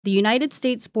The United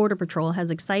States Border Patrol has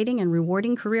exciting and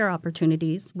rewarding career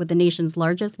opportunities with the nation's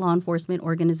largest law enforcement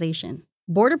organization.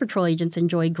 Border Patrol agents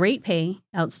enjoy great pay,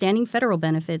 outstanding federal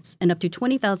benefits, and up to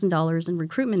 $20,000 in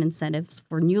recruitment incentives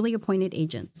for newly appointed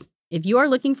agents. If you are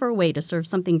looking for a way to serve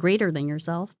something greater than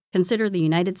yourself, consider the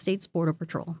United States Border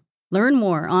Patrol. Learn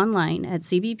more online at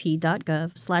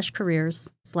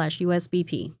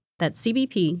cbp.gov/careers/USBP. That's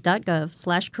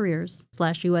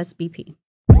cbp.gov/careers/USBP.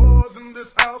 Whores in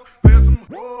this house, there's some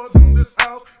whores in this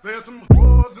house, there's some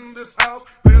whores in this house,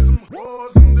 there's some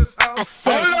whores in this house. I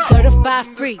said certified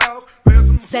free,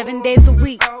 7 days a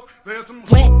week. Wet,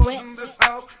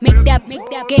 make that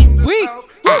game weak.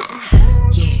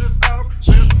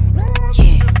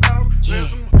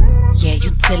 Yeah, you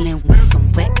dealing with some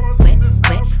wet.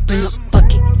 Bring a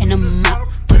bucket and a mop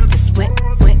for this wet.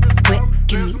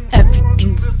 Give me everything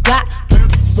you got for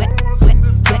this wet.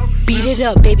 Beat it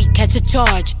up, baby, catch a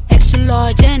charge. Extra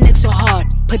large and extra hard.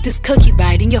 Put this cookie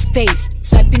right in your face.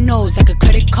 Swipe your nose like a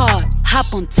credit card.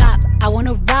 Hop on top, I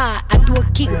wanna ride. I do a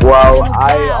kick. Well,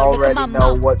 I already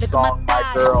know what song my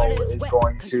girl is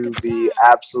going to be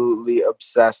absolutely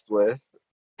obsessed with.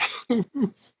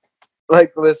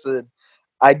 Like, listen,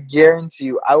 I guarantee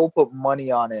you, I will put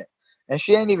money on it. And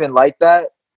she ain't even like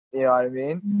that, you know what I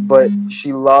mean? But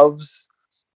she loves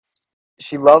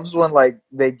when, like,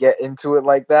 they get into it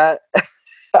like that.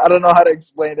 I don't know how to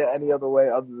explain it any other way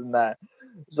other than that.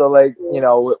 So, like, you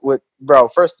know, with bro,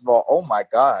 first of all, oh my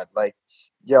God, like,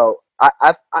 yo,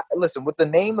 I listen, with the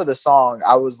name of the song,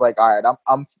 I was like, all right,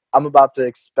 I'm about to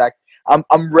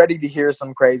I'm ready to hear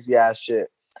some crazy ass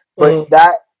shit. But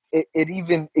it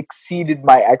even exceeded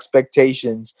my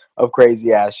expectations of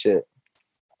crazy ass shit.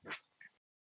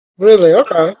 Really?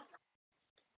 Okay.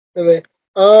 Really?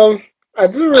 I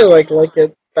didn't really like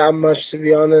it that much, to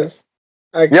be honest.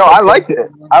 I liked it.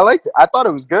 I thought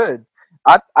it was good.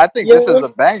 I think this is a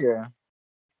banger.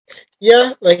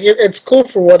 Yeah, like it's cool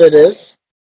for what it is,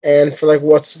 and for like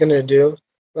what's gonna do.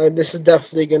 Like this is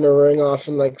definitely gonna ring off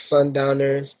in like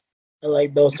Sundowners and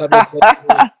like those type of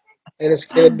places. And it's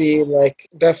gonna be like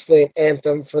definitely an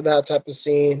anthem for that type of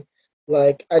scene.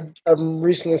 Like I'm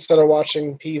recently started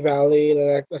watching P Valley.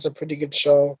 Like that's a pretty good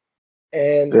show,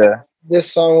 and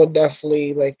this song would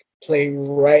definitely like play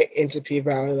right into P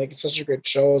Valley. Like it's such a great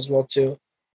show as well too.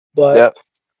 But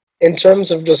in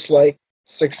terms of just like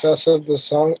success of the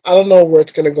song, I don't know where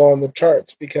it's gonna go on the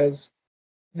charts because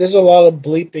there's a lot of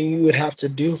bleeping you would have to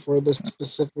do for this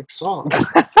specific song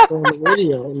on the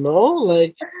radio. No,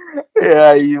 like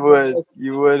yeah, you would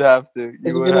have to.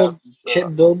 Is it gonna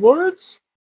hit billboards?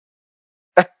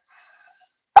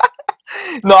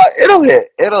 No, it'll hit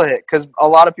because a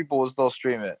lot of people will still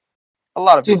stream it. A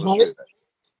lot of people stream it.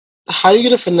 How are you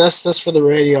gonna finesse this for the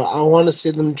radio? I want to see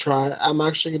them try. I'm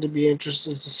actually gonna be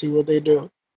interested to see what they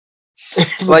do.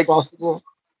 If like, it's possible.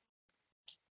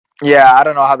 Yeah, I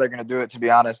don't know how they're gonna do it, to be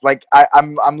honest. Like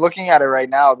I'm looking at it right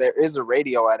now. There is a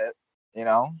radio edit, you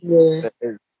know. Yeah.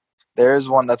 There is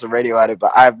one that's a radio edit,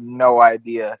 but I have no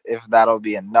idea if that'll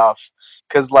be enough.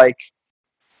 Cause like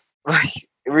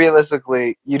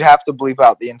realistically, you'd have to bleep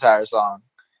out the entire song.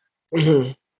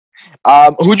 Mm-hmm.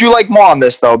 Who'd you like more on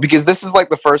this though? Because this is like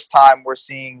the first time we're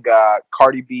seeing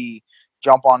Cardi B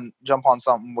jump on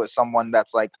something with someone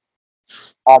that's like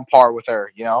on par with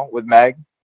her, you know, with Meg.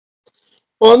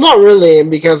 Well, not really,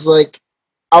 because like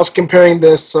I was comparing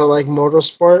this to like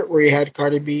Motorsport, where you had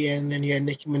Cardi B and then you had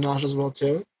Nicki Minaj as well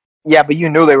too. Yeah, but you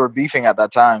knew they were beefing at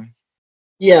that time.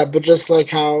 Yeah, but just like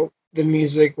how the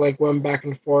music like went back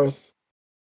and forth,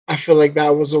 I feel like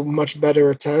that was a much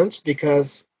better attempt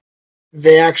because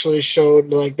they actually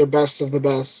showed like the best of the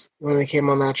best when they came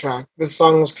on that track. This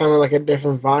song was kind of like a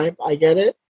different vibe. I get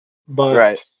it,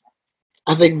 but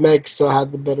I think Meg still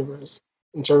had the better verse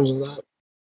in terms of that.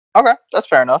 Okay, that's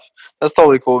fair enough. That's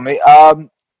totally cool with me.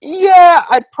 Yeah,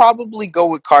 I'd probably go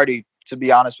with Cardi, to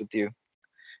be honest with you.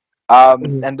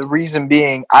 And the reason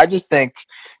being, I just think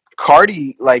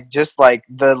Cardi, like, just like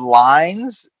the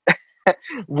lines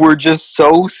were just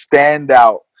so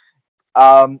standout.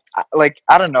 Like,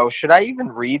 I don't know. Should I even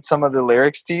read some of the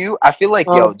lyrics to you? I feel like,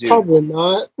 yo, dude. Probably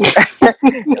not.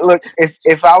 Look,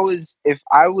 if I was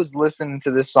listening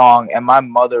to this song and my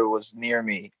mother was near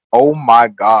me, oh my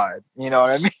God, you know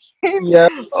what I mean? Yeah.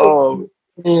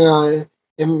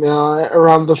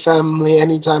 Around the family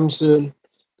anytime soon.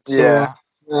 So, yeah,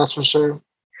 that's for sure.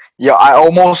 Yeah, I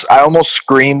almost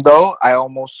screamed though. I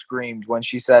almost screamed when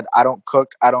she said, "I don't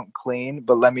cook, I don't clean,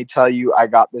 but let me tell you, I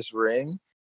got this ring."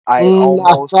 I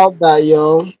felt that,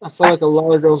 yo. I felt like a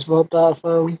lot of girls felt that,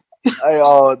 fam.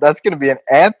 That's gonna be an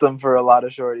anthem for a lot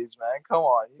of shorties, man. Come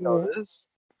on, you know this.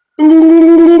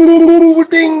 Ooh,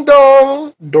 ding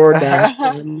dong. DoorDash,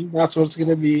 man. That's what it's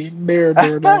gonna be. Bear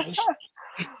DoorDash.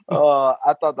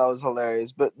 I thought that was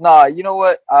hilarious, but nah, you know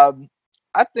what?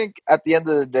 I think at the end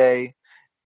of the day,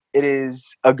 it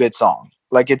is a good song.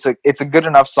 Like it's a good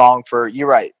enough song for, you're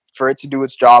right, for it to do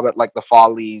its job at like the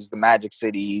Follies, the Magic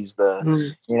Cities, the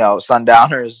Mm.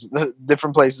 Sundowners, the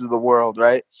different places of the world,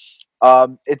 right?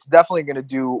 It's definitely going to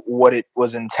do what it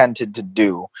was intended to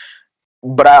do.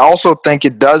 But I also think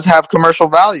it does have commercial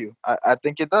value. I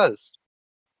think it does.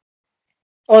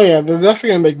 Oh yeah, they're definitely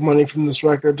gonna make money from this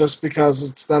record just because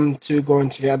it's them two going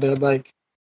together. Like,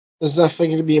 there's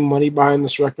definitely gonna be money behind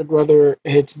this record, whether it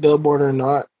hits Billboard or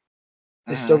not.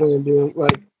 It's still Hmm. gonna do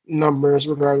like numbers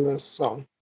regardless. So,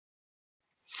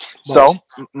 but So,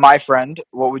 my friend,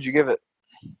 what would you give it?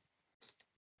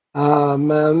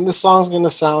 man, this song's gonna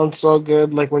sound so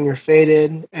good. Like when you're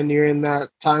faded and you're in that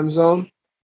time zone.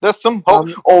 There's some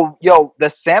Um, oh, yo, the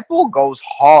sample goes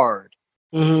hard.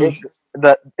 mhm,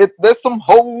 It there's some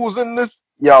holes in this.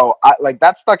 Yo, I like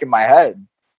that stuck in my head.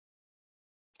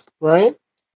 right?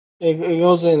 It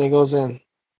goes in. It goes in.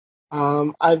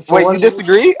 I for Wait, what you it is,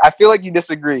 disagree? I feel like you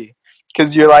disagree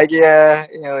because you're like, yeah,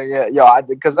 yeah, yo,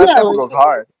 because that yeah, sample like goes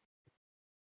hard.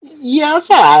 yeah, it's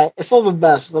alright. It's not the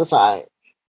best, but it's alright.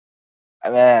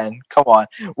 Man, come on.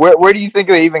 Where do you think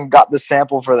they even got the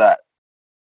sample for that?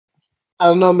 I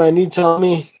don't know, man. You tell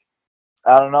me.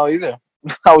 I don't know either.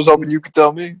 I was hoping you could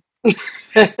tell me.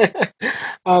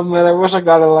 Oh man, I wish I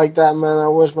got it like that, man. I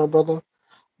wish, my brother.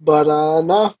 But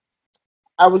no,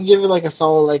 I would give it like a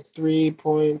solid like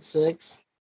 3.6.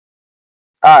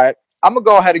 All right, I'm gonna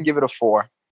go ahead and give it a 4.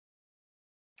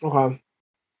 Okay.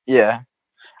 Yeah,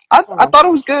 I Okay. thought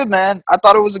it was good, man. I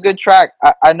thought it was a good track.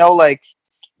 I know, like,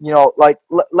 like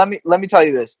let me tell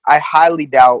you this. I highly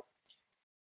doubt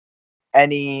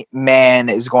any man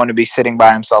is going to be sitting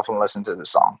by himself and listen to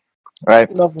this song, right?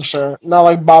 No, for sure. Not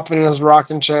like bopping in his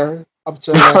rocking chair up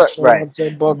to a nice Right. up to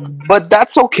a book. But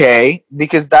that's okay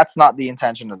because that's not the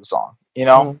intention of the song.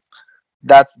 Mm.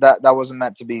 That wasn't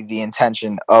meant to be the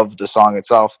intention of the song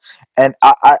itself. And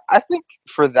I think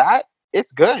for that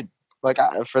it's good. Like,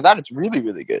 for that it's really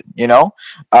really good.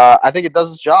 I think it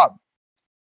does its job,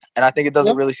 and I think it does it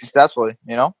Yep. really successfully.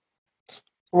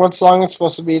 What song it's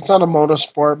supposed to be? It's not a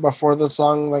motorsport, but for the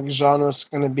song like genre it's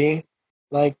gonna be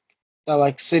like that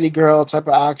like city girl type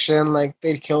of action. Like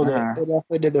they killed it. Hmm. They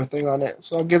definitely did their thing on it.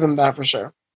 So I'll give them that for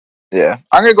sure. Yeah,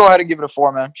 I'm gonna go ahead and give it a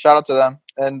 4, man. Shout out to them.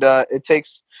 And it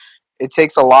takes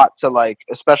a lot to, like,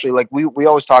 especially like we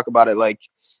always talk about it, like,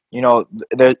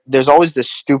 there's always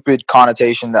this stupid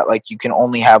connotation that, like, you can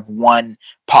only have one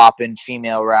poppin'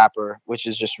 female rapper, which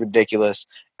is just ridiculous.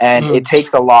 And it Mm.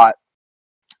 takes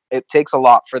a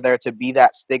lot for there to be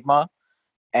that stigma,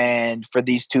 and for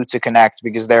these two to connect,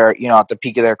 because they're, at the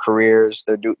peak of their careers.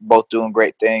 They're both doing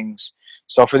great things.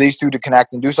 So for these two to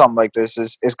connect and do something like this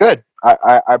is good.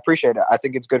 I appreciate it. I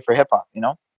think it's good for hip hop.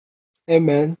 Hey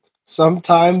man,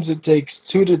 sometimes it takes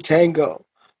two to tango.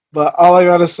 But all I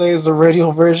gotta say is the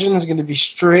radio version is gonna be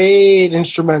straight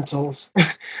instrumentals.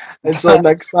 Until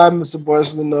next time, Mr. Boys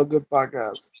from the No Good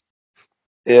Podcast.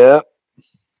 Yeah.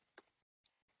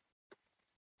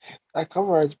 That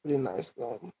cover art's pretty nice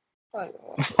though. I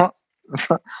know.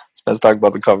 Let's talk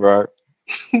about the cover art.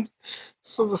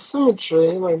 So the symmetry,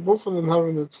 like both of them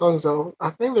having their tongues out,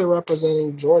 I think they're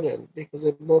representing Jordan because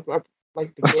they both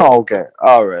like the game. Okay.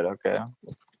 All right. Okay.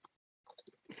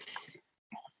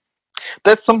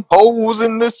 There's some holes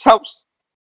in this house.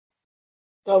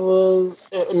 That was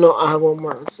no. I have one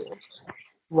more. Let's see.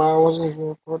 Wow, I wasn't even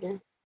recording.